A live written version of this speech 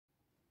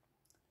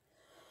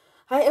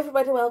Hi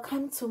everybody,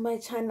 welcome to my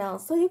channel.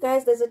 So you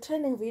guys, there's a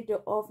trending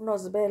video of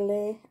Nozi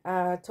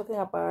talking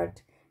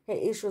about her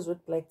issues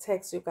with black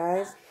text, you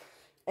guys.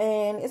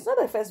 And it's not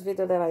the first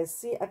video that I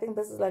see. I think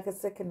this is like a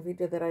second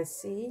video that I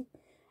see.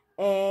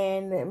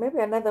 And maybe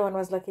another one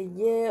was like a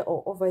year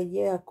or over a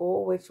year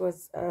ago, which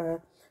was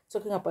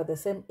talking about the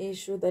same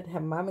issue, that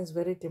her mom is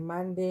very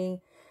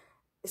demanding.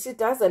 She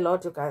does a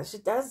lot, you guys. She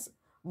does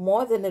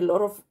more than a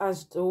lot of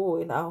us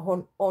do in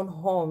our own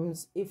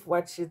homes, if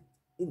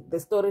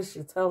the stories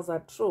she tells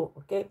are true.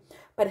 Okay,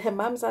 but her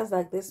mom sounds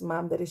like this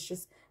mom that is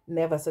just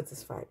never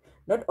satisfied.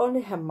 Not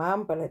only her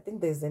mom, but I think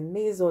there's a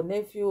niece or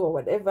nephew or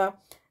whatever.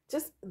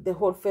 Just the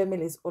whole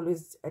family is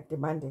always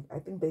demanding. I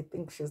think they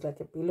think she's like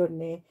a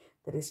billionaire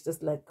that is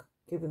just like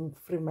giving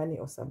free money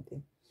or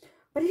something.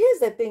 But here's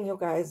the thing, you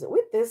guys,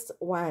 with this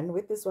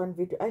one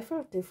video, I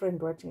felt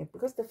different watching it,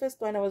 because the first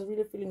one I was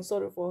really feeling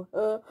sorry for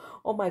her.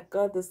 Oh my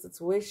God, the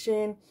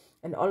situation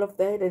and all of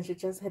that, and she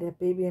just had a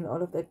baby and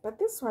all of that. But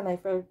this one I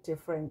felt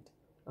different,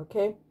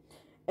 okay?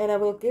 And I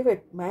will give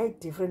it my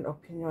different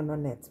opinion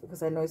on it,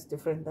 because I know it's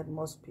different than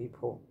most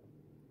people.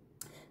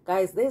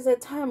 Guys, there's a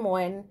time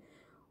when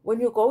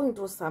you're going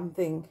through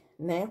something,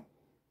 ne?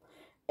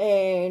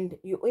 And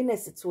you're in a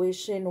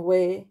situation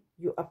where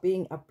you are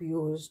being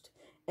abused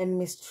and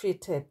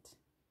mistreated.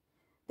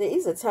 There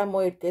is a time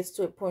where it gets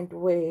to a point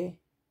where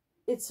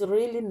it's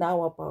really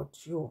now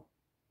about you.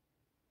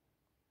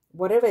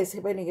 Whatever is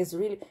happening is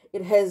really,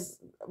 it has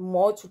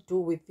more to do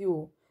with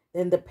you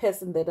than the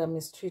person that are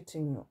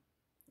mistreating you.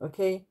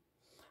 Okay?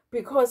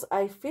 Because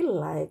I feel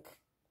like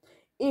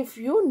if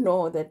you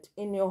know that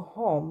in your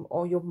home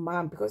or your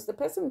mom, because the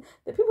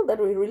people that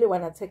we really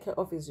want to take care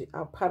of is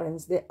our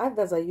parents. The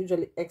others are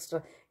usually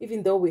extra,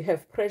 even though we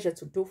have pressure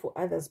to do for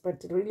others.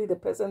 But really the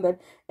person that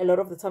a lot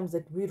of the times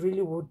that we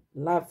really would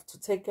love to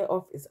take care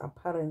of is our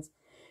parents.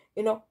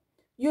 You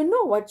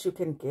know what you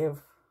can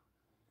give.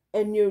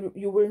 And you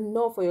will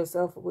know for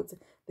yourself,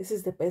 this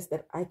is the best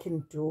that I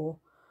can do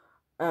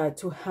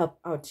to help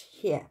out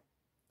here.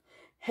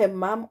 Her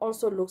mom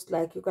also looks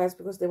like, you guys,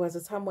 because there was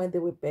a time when they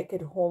were back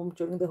at home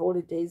during the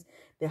holidays.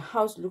 The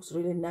house looks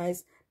really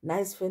nice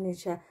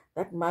furniture.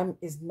 That mom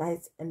is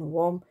nice and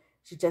warm.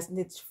 She just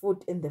needs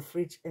food in the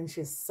fridge and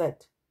she's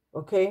set.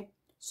 Okay,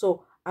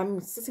 so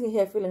I'm sitting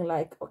here feeling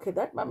like, okay,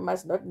 that mom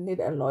must not need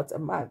a lot a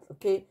month.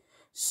 Okay,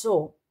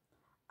 so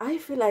I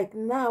feel like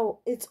now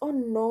it's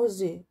on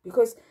Nozi,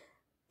 because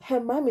her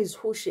mom is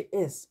who she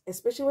is,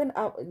 especially when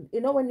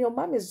when your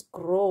mom is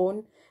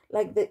grown,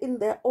 like in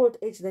their old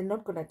age, they're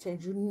not gonna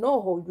change. You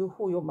know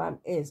who your mom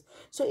is.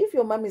 So if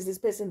your mom is this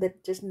person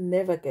that just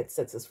never gets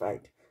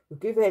satisfied, you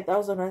give her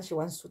 1,000 rand, she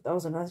wants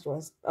 2,000 rand, she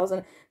wants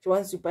 1,000, she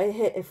wants to buy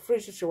her a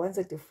fridge, she wants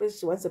a fridge,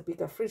 she wants a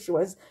bigger fridge, she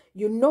wants,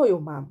 your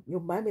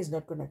mom is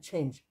not gonna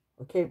change.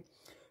 Okay,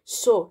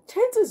 so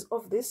chances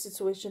of this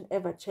situation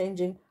ever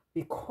changing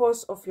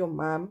because of your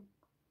mom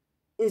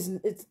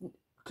it's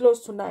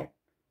close to 9.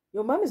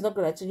 Your mom is not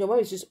going to change. Your mom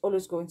is just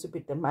always going to be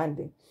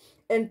demanding.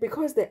 And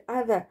because the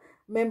other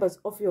members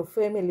of your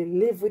family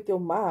live with your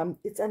mom,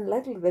 it's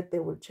unlikely that they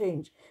will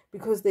change,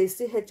 because they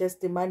see her just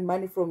demand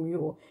money from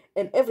you.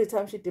 And every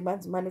time she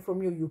demands money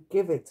from you, you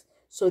give it.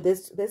 So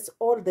that's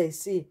all they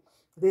see.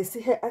 They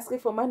see her asking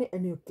for money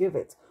and you give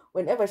it.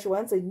 Whenever she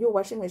wants a new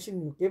washing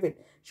machine, you give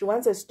it. She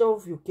wants a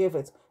stove, you give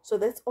it. So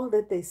that's all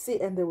that they see,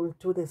 and they will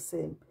do the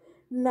same.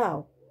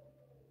 Now,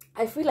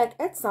 I feel like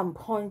at some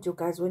point, you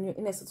guys, when you're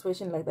in a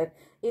situation like that,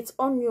 it's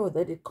on you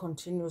that it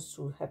continues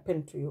to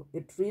happen to you.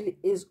 It really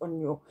is on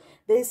you.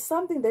 There's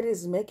something that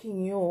is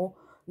making you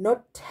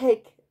not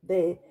take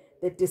the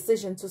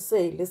decision to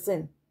say,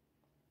 listen,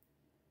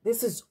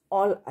 this is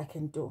all I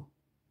can do.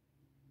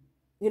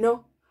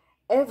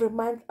 Every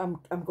month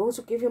I'm going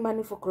to give you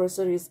money for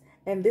groceries,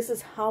 and this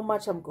is how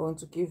much I'm going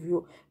to give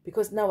you,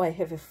 because now I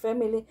have a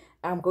family.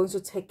 I'm going to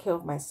take care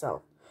of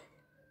myself.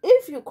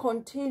 If you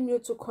continue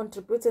to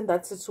contribute in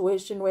that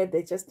situation where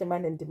they just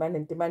demand and demand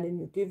and demand, and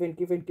you give and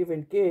give and give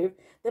and give,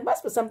 there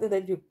must be something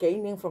that you're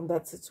gaining from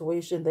that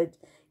situation, that,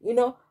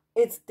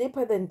 it's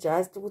deeper than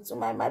just,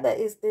 my mother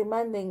is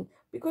demanding.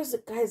 Because,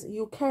 guys,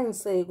 you can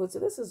say,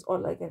 this is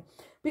all I can.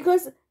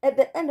 Because at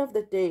the end of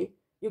the day,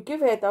 you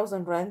give her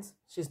 1,000 rands,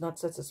 she's not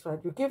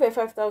satisfied. You give her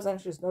 5,000,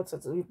 she's not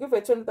satisfied. You give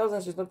her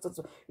 20,000, she's not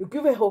satisfied. You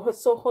give her whole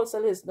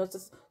salary, is not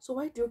satisfied. So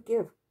why do you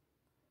give?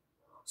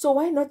 So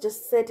why not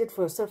just set it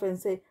for yourself and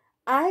say,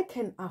 I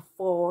can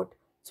afford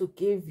to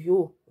give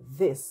you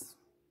this.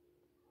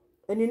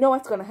 And you know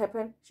what's going to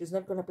happen? She's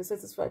not going to be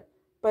satisfied.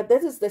 But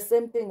that is the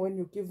same thing when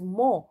you give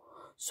more.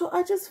 So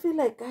I just feel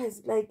like,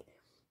 guys, like,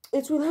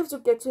 it will have to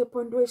get to a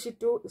point where she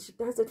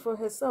does it for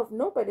herself.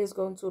 Nobody's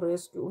going to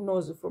rescue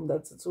Nozi from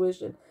that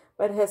situation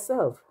but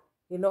herself.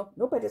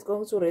 Nobody's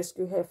going to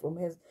rescue her from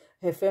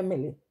her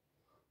family.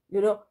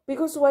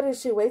 Because what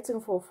is she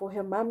waiting for? For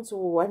her mom to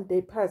one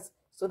day pass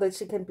so that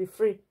she can be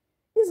free?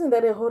 Isn't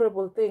that a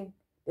horrible thing?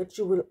 That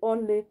you will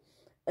only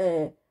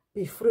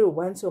be free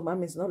once your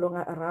mom is no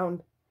longer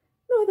around.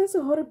 No, that's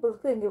a horrible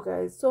thing, you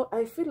guys. So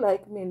I feel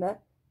like, Mina,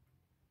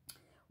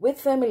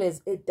 with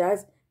families,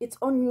 it's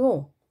on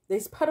you.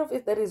 There's part of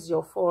it that is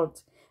your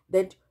fault,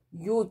 that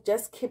You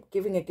just keep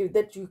giving a gift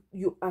that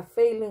you are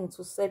failing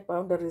to set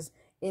boundaries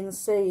in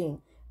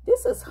saying,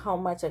 this is how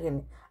much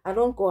I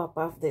don't go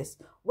above this.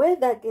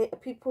 Whether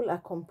people are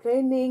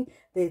complaining,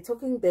 they're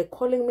talking, they're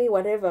calling me,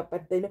 whatever,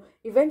 but they know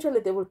eventually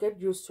they will get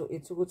used to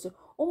it. So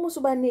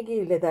almost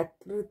that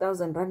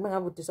 3,000 rand,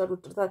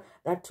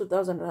 that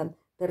 2,000 rand,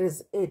 that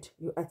is it.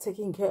 You are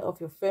taking care of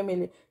your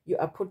family. You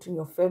are putting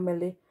your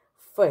family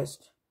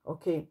first.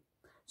 Okay.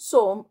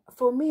 So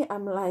for me,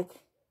 I'm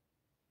like,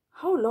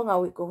 how long are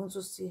we going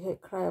to see her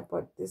cry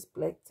about this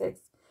black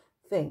text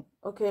thing?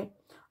 Okay.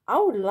 I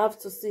would love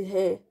to see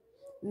her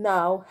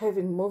now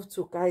having moved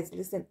to, guys,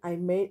 listen, I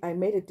made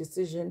a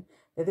decision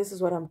that this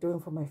is what I'm doing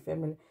for my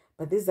family.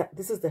 But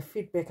this is the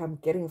feedback I'm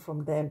getting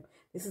from them.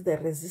 This is the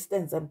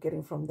resistance I'm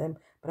getting from them.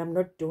 But I'm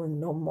not doing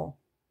no more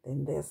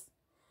than this.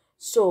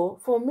 So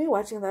for me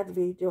watching that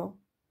video,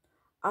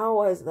 I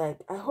was like,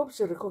 I hope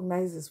she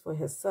recognizes for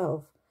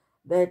herself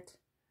that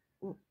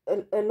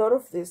a lot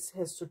of this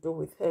has to do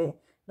with her,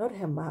 not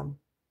her mom.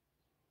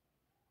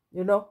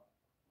 You know,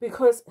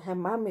 because her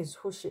mom is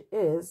who she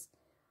is,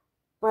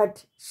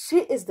 but she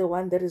is the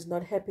one that is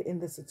not happy in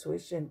the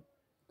situation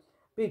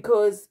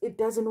because it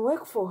doesn't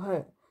work for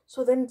her.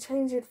 So then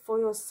change it for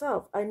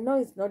yourself. I know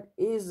it's not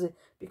easy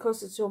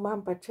because it's your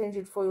mom, but change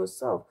it for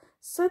yourself.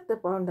 Set the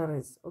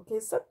boundaries, okay?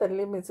 Set the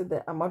limits in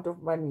the amount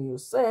of money you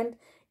send,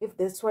 if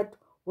that's what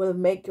will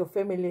make your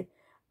family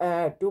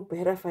do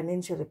better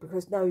financially,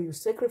 because now you're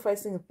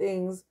sacrificing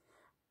things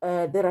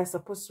that are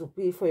supposed to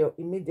be for your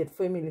immediate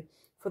family.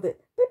 That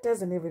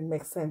doesn't even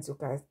make sense, you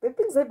guys. The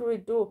things that we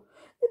do,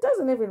 it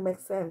doesn't even make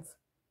sense.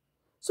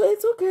 So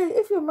it's okay.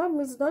 If your mom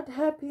is not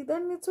happy,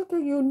 then it's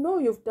okay. You know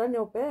you've done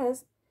your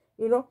best.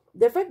 You know,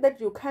 the fact that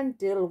you can't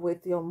deal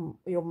with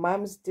your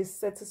mom's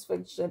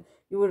dissatisfaction,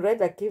 you would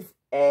rather give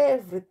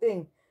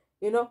everything,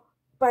 you know.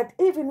 But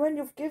even when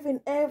you've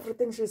given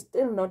everything, she's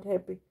still not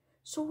happy.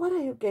 So what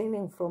are you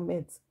gaining from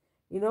it?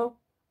 You know,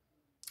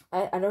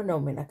 I don't know,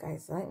 Mina,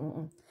 guys.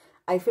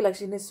 I feel like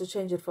she needs to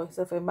change it for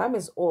herself. Her mom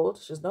is old.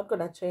 She's not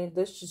going to change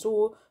this. She's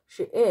who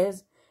she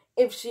is.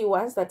 If she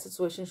wants that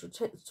situation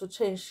to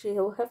change,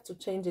 she'll have to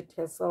change it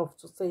herself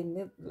to say,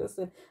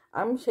 listen,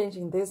 I'm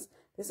changing this.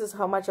 This is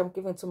how much I'm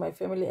giving to my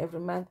family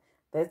every month.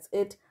 That's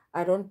it.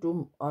 I don't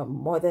do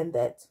more than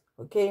that.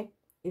 Okay?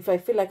 If I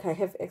feel like I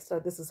have extra,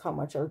 this is how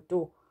much I'll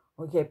do.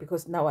 Okay?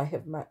 Because now I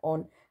have my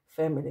own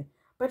family.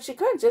 But she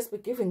can't just be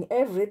giving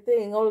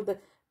everything,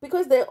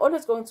 because they're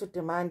always going to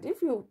demand.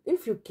 If you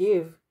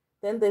give,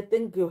 then they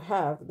think you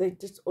have. They're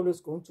just always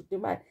going to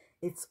demand.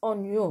 It's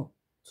on you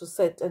to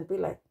set and be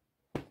like,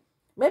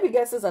 maybe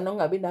guys is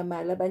anongabi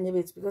namali abanye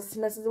bethu, because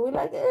we're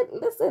like, hey,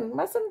 listen,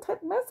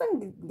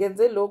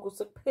 masengenze lokhu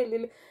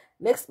sekuphelile,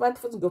 next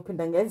month futhi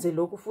ngiyophinda ngenze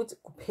lokhu futhi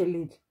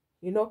kuphelile,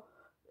 you know.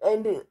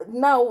 And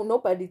now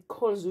nobody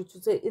calls you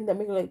to say in the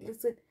middle, like,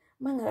 listen,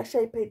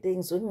 mangakashaya payday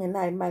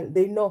ngizokungenayo imali.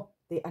 They know,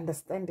 they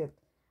understand it.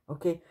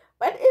 Okay.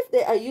 But if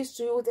they are used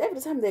to you, every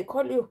time they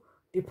call you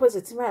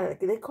deposit imali,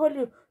 they call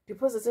you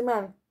deposit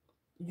imali,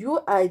 you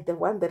are the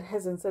one that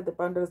hasn't set the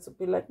boundaries to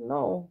be like,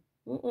 no.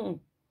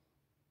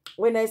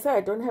 When I say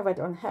I don't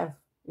have,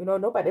 you know,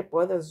 nobody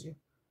bothers you,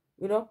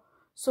 you know.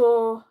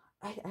 So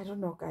I don't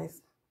know,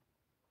 guys.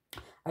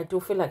 I do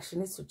feel like she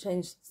needs to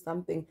change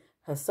something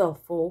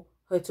herself for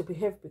her to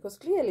behave, because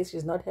clearly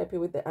she's not happy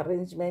with the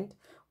arrangement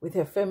with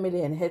her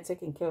family and her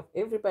taking care of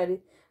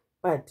everybody.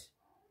 But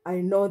I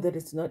know that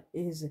it's not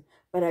easy,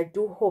 but I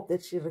do hope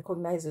that she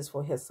recognizes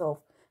for herself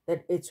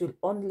that it will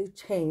only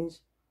change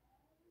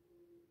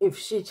if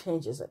she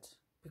changes it,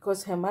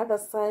 because her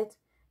mother's side,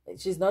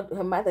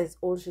 her mother is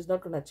old, she's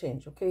not going to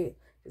change. Okay,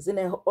 she's in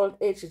her old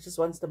age, she just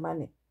wants the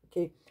money.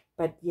 Okay,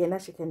 but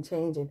Yena, she can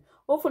change it.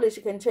 Hopefully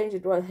she can change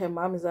it while her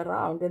mom is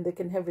around, and they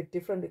can have a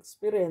different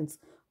experience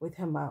with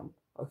her mom.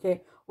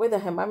 Okay, whether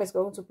her mom is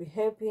going to be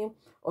happy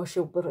or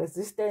she'll be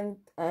resistant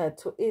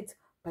to it,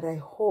 but I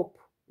hope,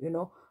 you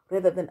know,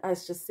 rather than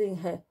us just seeing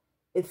her,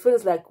 it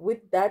feels like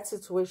with that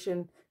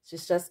situation,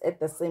 she's just at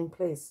the same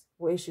place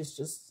where she's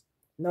just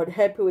not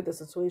happy with the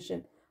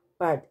situation.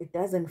 But it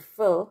doesn't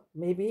feel,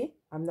 maybe,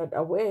 I'm not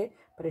aware,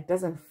 but it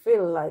doesn't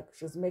feel like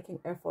she's making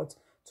efforts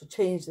to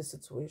change the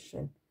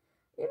situation.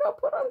 You know,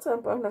 put on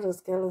some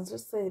boundaries, girl, and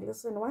just say,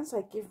 listen, once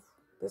I give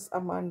this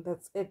amount,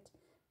 that's it.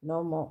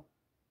 No more.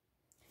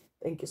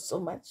 Thank you so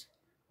much.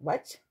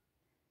 Watch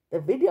the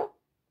video,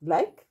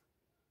 like,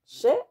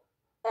 share,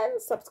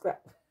 and subscribe.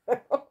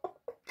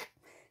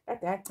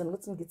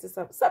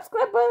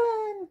 Subscribe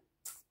button.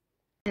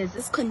 There's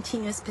this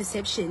continuous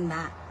perception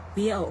that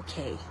we are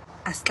okay.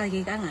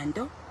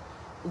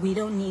 We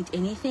don't need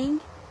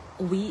anything.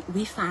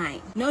 We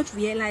fine. Not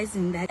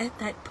realizing that at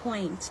that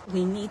point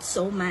we need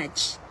so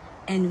much,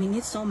 and we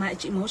need so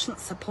much emotional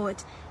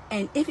support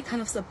and every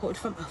kind of support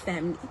from our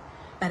family.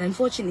 But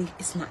unfortunately,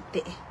 it's not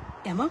there.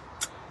 Yeah,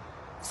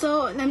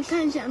 so I'm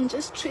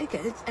just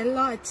triggered a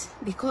lot,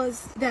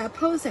 because there are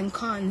pros and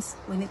cons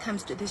when it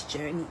comes to this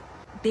journey.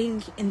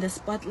 Being in the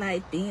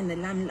spotlight, being in the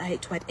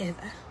limelight,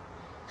 whatever.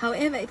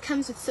 However, it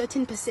comes with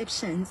certain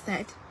perceptions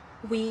that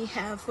we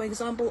have, for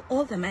example,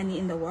 all the money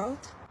in the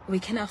world. We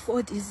can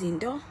afford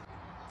izinto.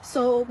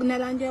 So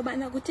kunalanto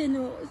yobana kutheni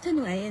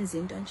ungayenzi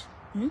into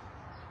nje?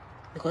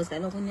 Because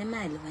kaloku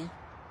unemali wena.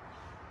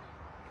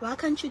 Why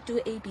can't you do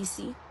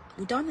ABC?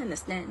 We don't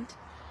understand.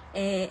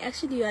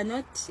 Actually, you are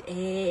not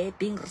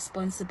being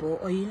responsible,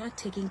 or you're not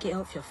taking care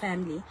of your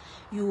family.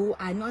 You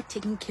are not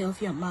taking care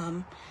of your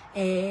mom.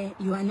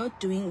 You are not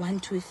doing 1,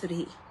 2,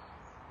 3.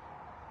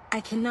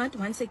 I cannot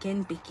once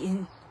again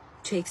begin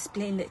to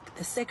explain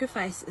the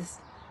sacrifices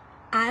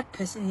I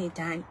personally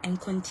done and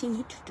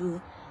continue to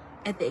do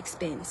at the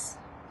expense,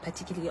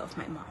 particularly of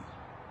my mom.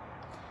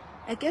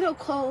 I get a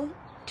call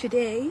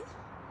today,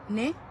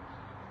 ne?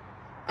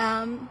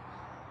 I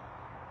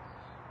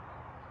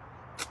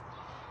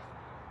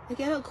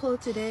get a call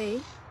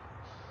today.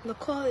 The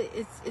call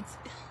it's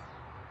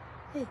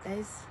hey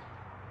guys.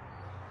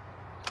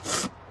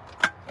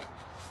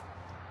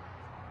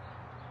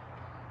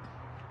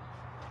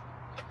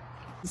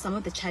 Some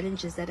of the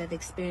challenges that I've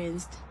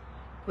experienced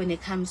when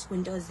it comes to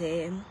Windows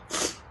the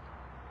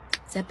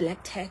black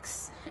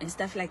text and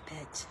stuff like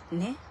that.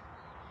 Ne?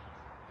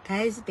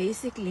 Guys,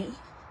 basically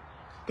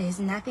there's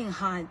nothing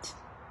hard.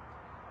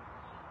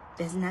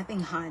 There's nothing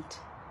hard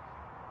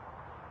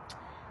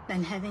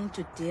than having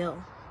to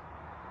deal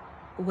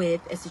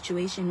with a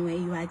situation where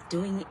you are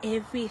doing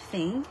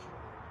everything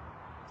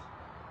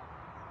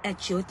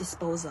at your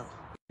disposal.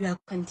 You will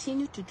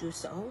continue to do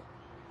so,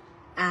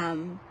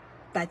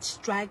 but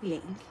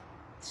struggling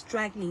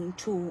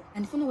to,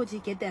 and if you know what you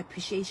get the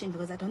appreciation,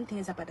 because I don't think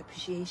it's about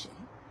appreciation,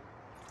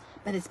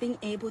 but it's being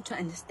able to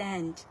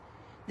understand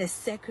the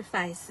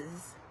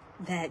sacrifices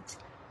that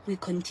we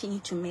continue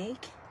to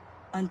make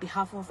on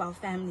behalf of our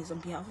families, on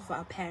behalf of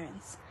our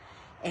parents,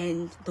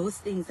 and those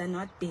things are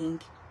not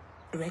being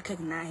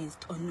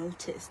recognized or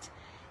noticed.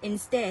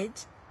 Instead,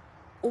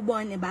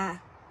 ubone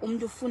ba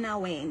umuntu ufuna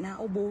wena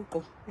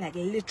ubuqo, like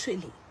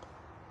literally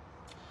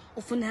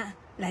ufuna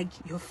like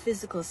your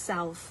physical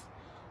self,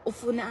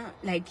 ufuna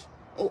like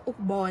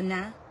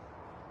ukubona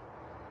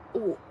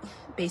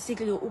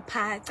basically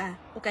uphaca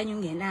okanye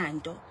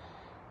ungenanto,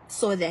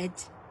 so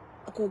that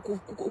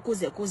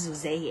kuze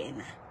kuzuze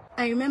yena.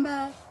 I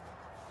remember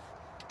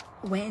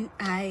when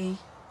I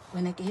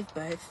gave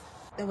birth,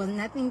 there was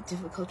nothing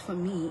difficult for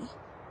me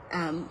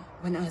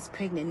when I was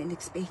pregnant and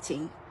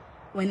expecting,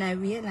 when I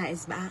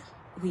realized that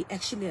we're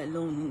actually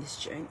alone in this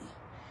journey.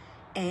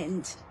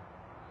 And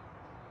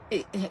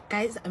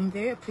guys, I'm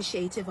very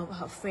appreciative of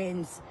our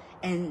friends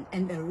and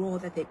the role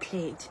that they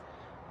played,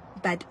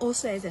 but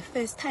also as a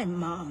first-time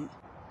mom,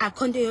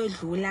 akhonto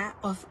yodlula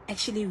of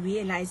actually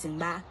realizing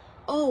that,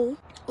 oh,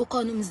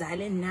 ukhona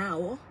umzali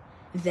now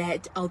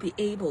that I'll be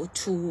able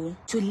to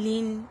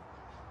lean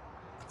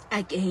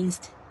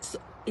against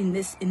in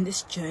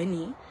this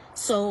journey.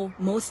 So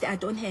mostly I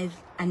don't have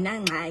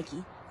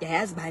anangaki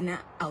bana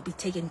I'll be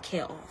taken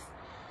care of,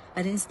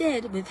 but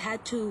instead we've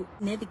had to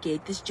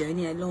navigate this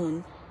journey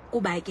alone.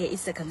 Kuba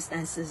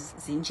circumstances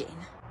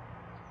zinjena.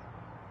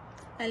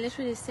 I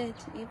literally said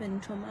even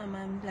to mom,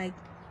 I'm like,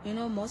 you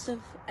know,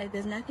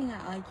 there's nothing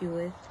I argue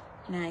with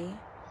Nai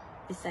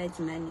besides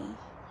money.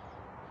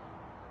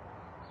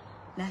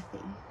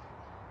 Nothing.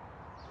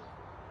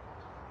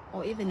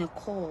 Or even a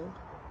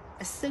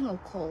single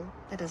call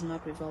that does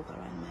not revolve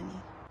around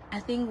money. I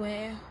think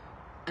where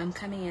I'm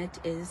coming at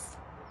is,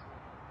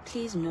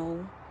 please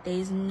know, there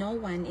is no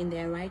one in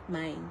their right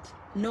mind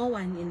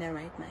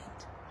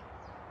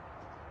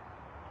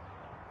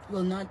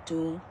will not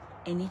do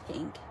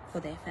anything for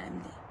their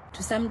family.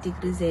 To some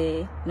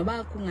degree,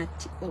 noba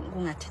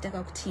kungathetha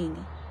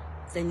kakuthini,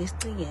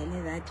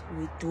 that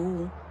we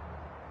do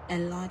a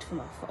lot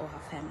for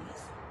our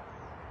families.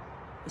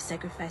 We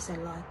sacrifice a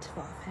lot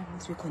for our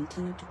families. We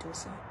continue to do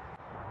so.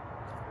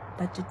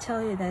 But to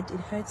tell you that it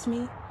hurts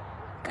me,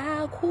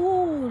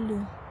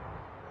 kakhulu,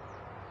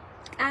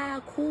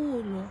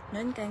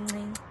 non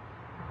kancane,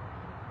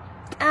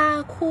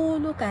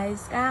 kakhulu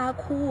guys,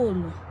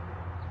 kakhulu.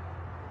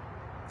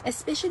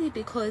 Especially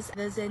because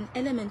there's an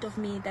element of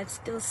me that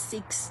still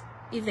seeks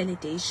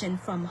validation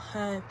from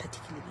her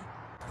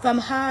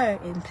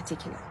in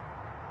particular.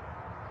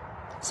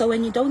 So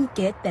when you don't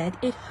get that,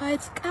 it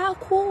hurts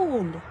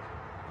kakhulu.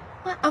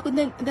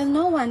 There's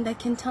no one that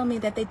can tell me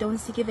that they don't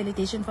seek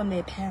validation from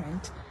their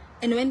parent,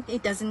 and when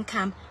it doesn't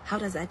come, how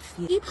does that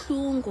feel?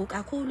 Ibuhlungu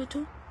kakhulu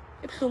tu.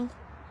 Ibuhlungu.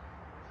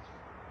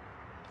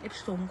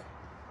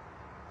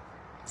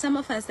 Some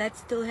of us that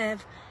still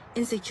have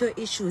insecure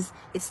issues,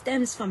 it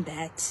stems from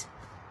that.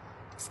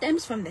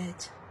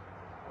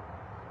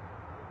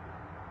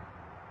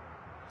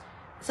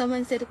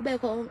 Someone said,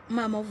 kubeko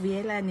mama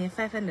uvuyela ne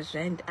 500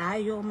 rand.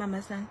 Ayo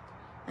mama san,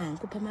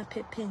 ngikupha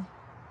amaphepheni.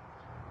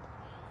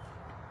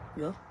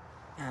 Yo,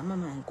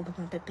 mama ngikupha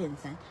amaphepheni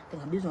san,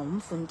 ndingabizwa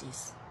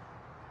ngumfundisi.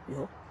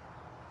 Yo,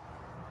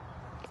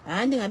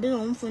 ndingabizwa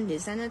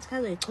ngumfundisi anathi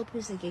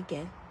kazoyichophisa ke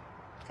girl.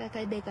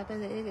 Kakayibeka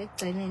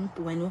eceleni,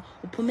 wena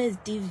uphuma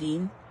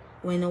ezitivini,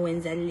 wena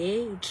wenza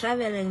le, you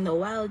traveling the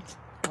world,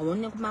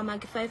 awone kumama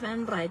ke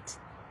 500.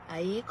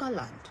 Ayikho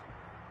loo nto.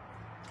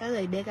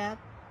 Kazoyibeka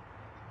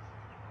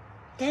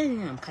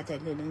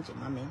nje,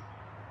 mameni.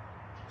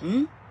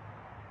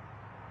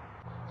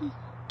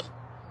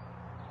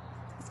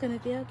 gonna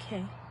be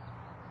okay.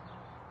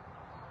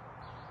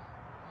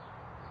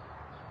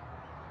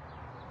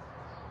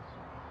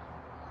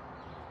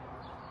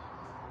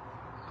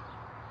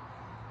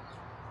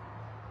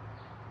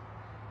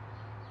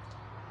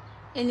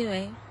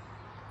 Anyway,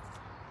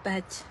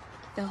 but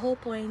the whole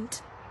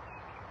point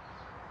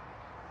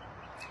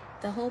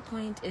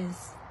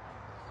is,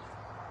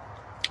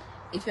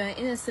 if you are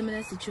in a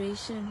similar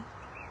situation,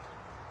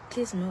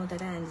 please know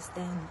that I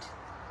understand.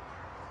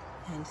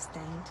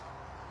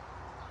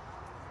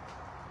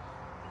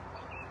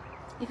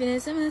 If you're in a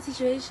similar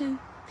situation,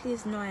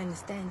 please know I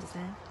understand.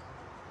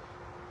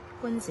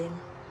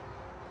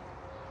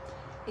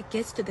 It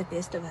gets to the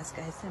best of us,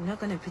 guys. I'm not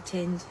gonna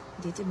pretend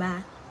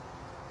inzima.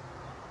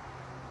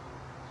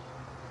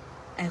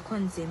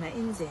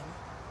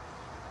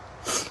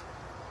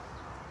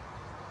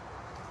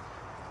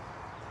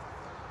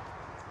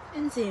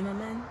 Inzima,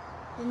 man.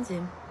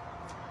 Inzima.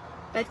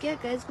 But yeah,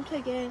 guys, good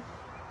again.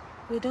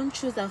 We don't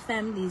choose our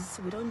families.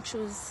 We don't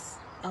choose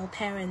our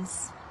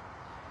parents.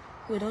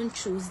 We don't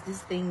choose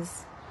these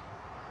things.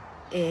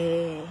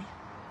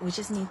 We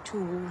just need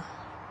to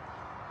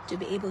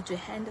be able to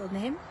handle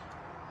them.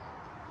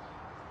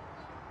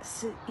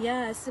 So,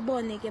 yeah,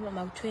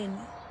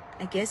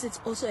 I guess it's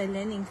also a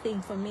learning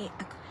thing for me.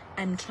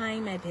 I'm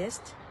trying my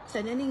best. It's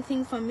a learning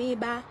thing for me,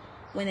 but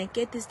when I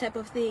get these type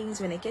of things,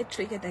 when I get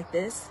triggered like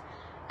this,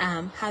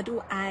 how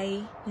do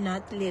I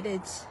not let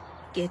it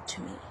get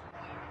to me?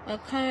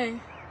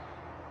 Okay.